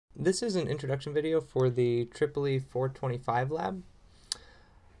This is an introduction video for the EEE 425 lab.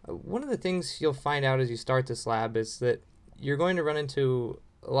 One of the things you'll find out as you start this lab is that you're going to run into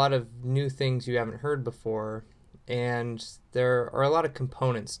a lot of new things you haven't heard before, and there are a lot of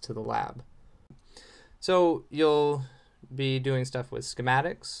components to the lab. So you'll be doing stuff with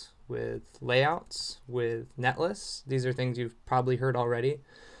schematics, with layouts, with netlists. These are things you've probably heard already.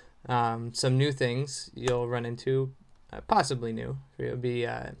 Some new things you'll run into, possibly new, it would be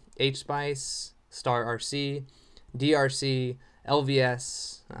HSpice, StarRC, DRC,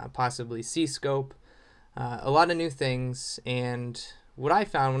 LVS, possibly C-scope, a lot of new things. And what I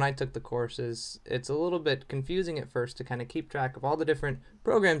found when I took the course is it's a little bit confusing at first to kind of keep track of all the different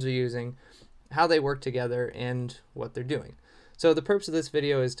programs you're using, how they work together, and what they're doing. So the purpose of this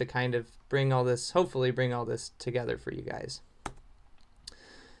video is to kind of bring all this, hopefully bring all this together for you guys.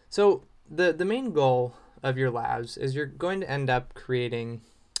 So the main goal of your labs is you're going to end up creating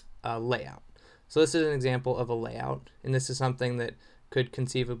a layout. So this is an example of a layout, and this is something that could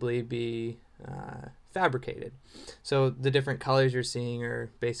conceivably be fabricated. So the different colors you're seeing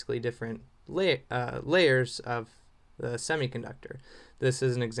are basically different layers of the semiconductor. This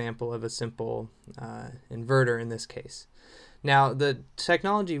is an example of a simple inverter in this case. Now, the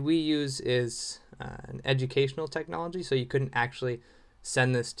technology we use is an educational technology, so you couldn't actually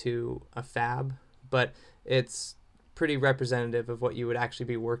send this to a fab, but it's pretty representative of what you would actually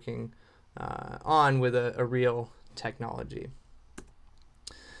be working on with a real technology.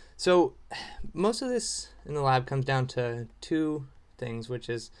 So most of this in the lab comes down to two things, which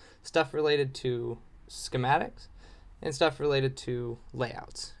is stuff related to schematics and stuff related to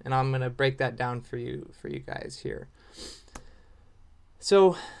layouts. And I'm going to break that down for you guys here.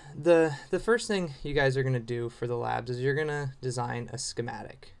 So the first thing you guys are going to do for the labs is you're going to design a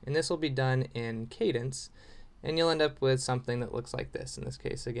schematic. And this will be done in Cadence, and you'll end up with something that looks like this. In this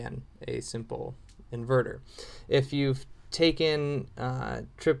case, again, a simple inverter. If you've taken EEE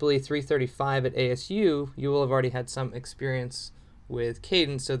 335 at ASU, you will have already had some experience with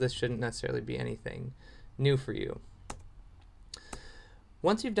Cadence, so this shouldn't necessarily be anything new for you.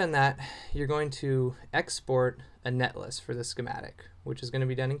 Once you've done that, you're going to export a netlist for the schematic, which is going to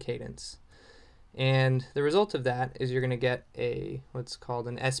be done in Cadence. And the result of that is you're going to get what's called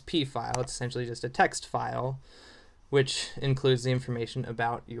an SP file. It's essentially just a text file, which includes the information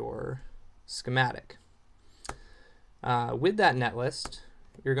about your schematic. With that netlist,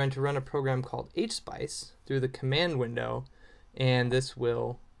 you're going to run a program called HSpice through the command window, and this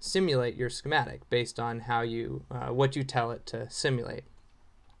will simulate your schematic based on how what you tell it to simulate.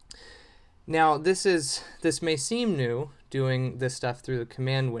 Now, this may seem new, doing this stuff through the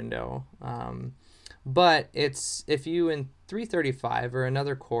command window, but if you in 335 or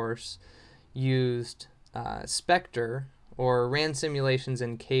another course used Spectre or ran simulations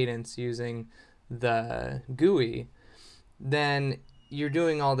in Cadence using the GUI, then you're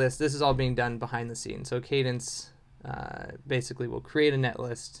doing all this. This is all being done behind the scenes. So Cadence basically will create a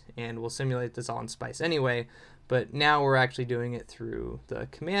netlist and will simulate this all in Spice anyway, but now we're actually doing it through the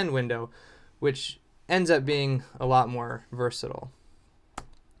command window, which ends up being a lot more versatile.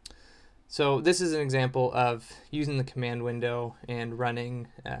 So this is an example of using the command window and running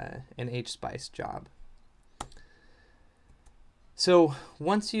an HSpice job. So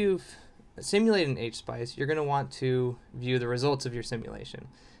once you've simulated an HSpice, you're going to want to view the results of your simulation.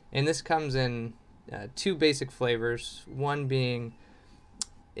 And this comes in two basic flavors, one being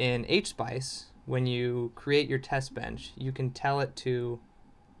in HSpice. When you create your test bench, you can tell it to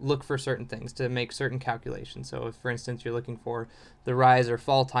look for certain things, to make certain calculations. So if, for instance, you're looking for the rise or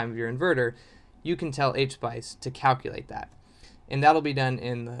fall time of your inverter, you can tell HSpice to calculate that. And that'll be done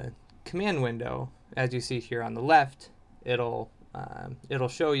in the command window. As you see here on the left, it'll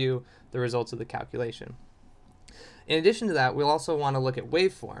show you the results of the calculation. In addition to that, we'll also want to look at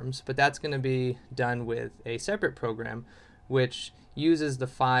waveforms, but that's going to be done with a separate program which uses the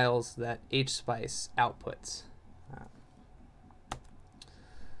files that HSpice outputs.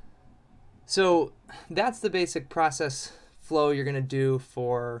 So that's the basic process flow you're going to do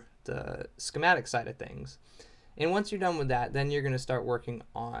for the schematic side of things. And once you're done with that, then you're going to start working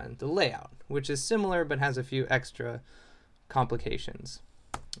on the layout, which is similar but has a few extra complications.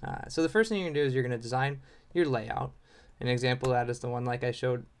 So the first thing you're going to do is you're going to design your layout. An example of that is the one like I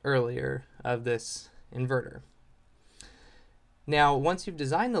showed earlier of this inverter. Now, once you've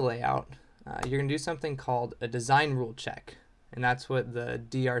designed the layout, you're going to do something called a design rule check. And that's what the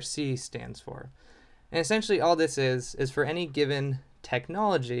DRC stands for. And essentially all this is for any given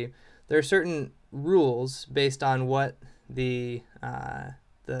technology, there are certain rules based on what the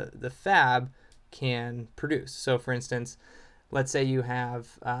fab can produce. So for instance, let's say you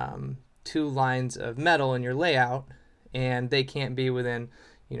have 2 lines of metal in your layout, and they can't be within,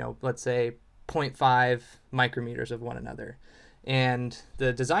 let's say 0.5 micrometers of one another. And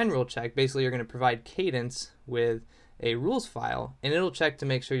the design rule check, basically you're going to provide Cadence with a rules file, and it'll check to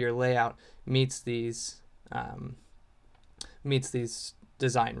make sure your layout meets these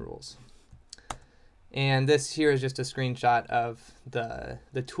design rules. And this here is just a screenshot of the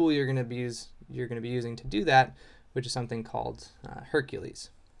tool you're going to be using to do that, which is something called Hercules.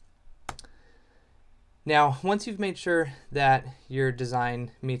 Now, once you've made sure that your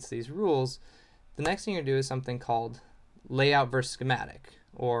design meets these rules, the next thing you're going to do is something called layout versus schematic,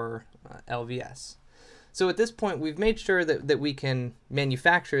 or LVS. So at this point, we've made sure that we can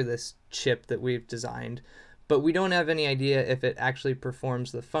manufacture this chip that we've designed, but we don't have any idea if it actually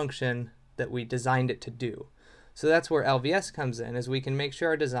performs the function that we designed it to do. So that's where LVS comes in, is we can make sure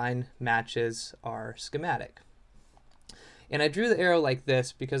our design matches our schematic. And I drew the arrow like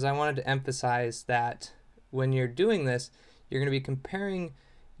this because I wanted to emphasize that when you're doing this, you're going to be comparing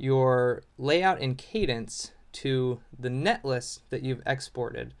your layout in Cadence to the netlist that you've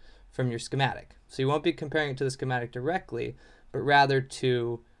exported from your schematic. So you won't be comparing it to the schematic directly, but rather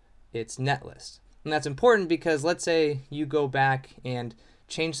to its netlist. And that's important because let's say you go back and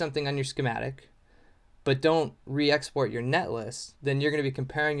change something on your schematic, but don't re-export your netlist, then you're going to be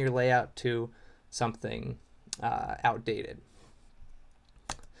comparing your layout to something outdated.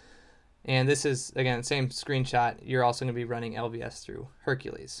 And this is, again, same screenshot. You're also going to be running LVS through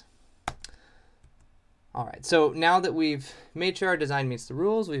Hercules. All right, so now that we've made sure our design meets the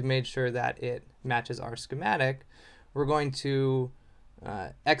rules, we've made sure that it matches our schematic, we're going to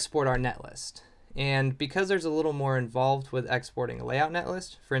export our netlist. And because there's a little more involved with exporting a layout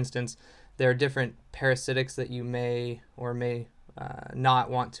netlist, for instance, there are different parasitics that you may or may not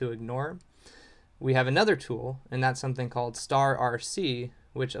want to ignore, we have another tool, and that's something called *RC,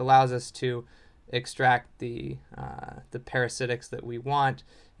 which allows us to extract the parasitics that we want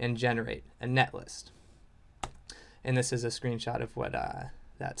and generate a netlist. And this is a screenshot of what that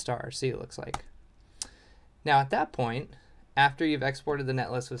 *RC looks like. Now at that point, after you've exported the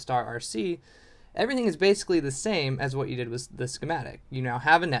netlist with *RC, everything is basically the same as what you did with the schematic. You now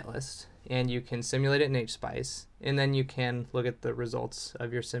have a netlist, and you can simulate it in HSpice, and then you can look at the results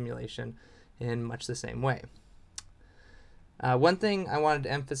of your simulation in much the same way. One thing I wanted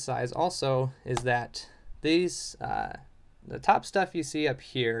to emphasize also is that these the top stuff you see up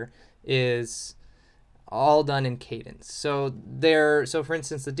here is all done in Cadence. So for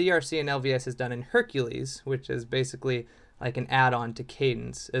instance, the DRC and LVS is done in Hercules, which is basically like an add-on to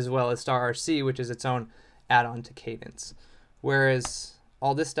Cadence, as well as *RC, which is its own add-on to Cadence. Whereas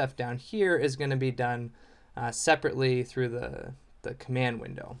all this stuff down here is going to be done separately through the command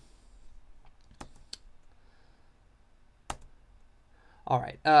window. All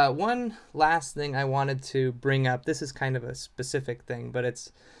right, one last thing I wanted to bring up, this is kind of a specific thing, but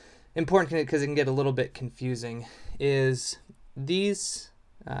it's important because it can get a little bit confusing, is these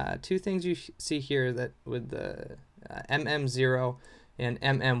 2 things you see here that with the MM0 and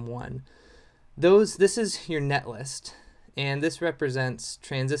MM1. This is your netlist, and this represents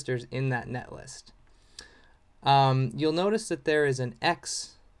transistors in that netlist. You'll notice that there is an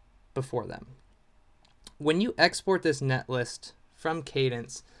X before them. When you export this netlist from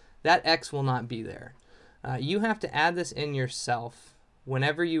Cadence, that X will not be there. You have to add this in yourself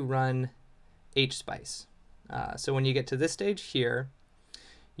whenever you run HSpice. So when you get to this stage here,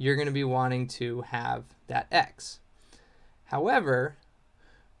 you're going to be wanting to have that X. However,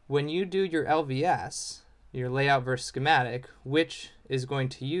 when you do your LVS, your layout versus schematic, which is going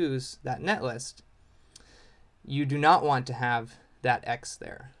to use that netlist, you do not want to have that X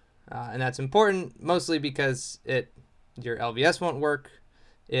there. And that's important mostly because your LVS won't work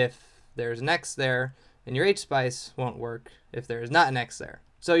if there's an X there, and your HSpice won't work if there is not an X there.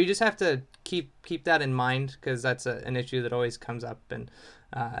 So you just have to keep that in mind, because that's an issue that always comes up, and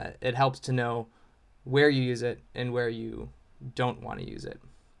it helps to know where you use it and where you don't want to use it.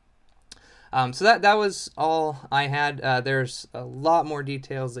 So that was all I had. There's a lot more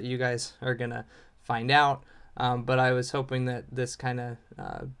details that you guys are gonna find out, but I was hoping that this kind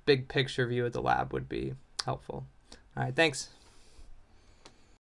of big picture view of the lab would be helpful. All right, thanks.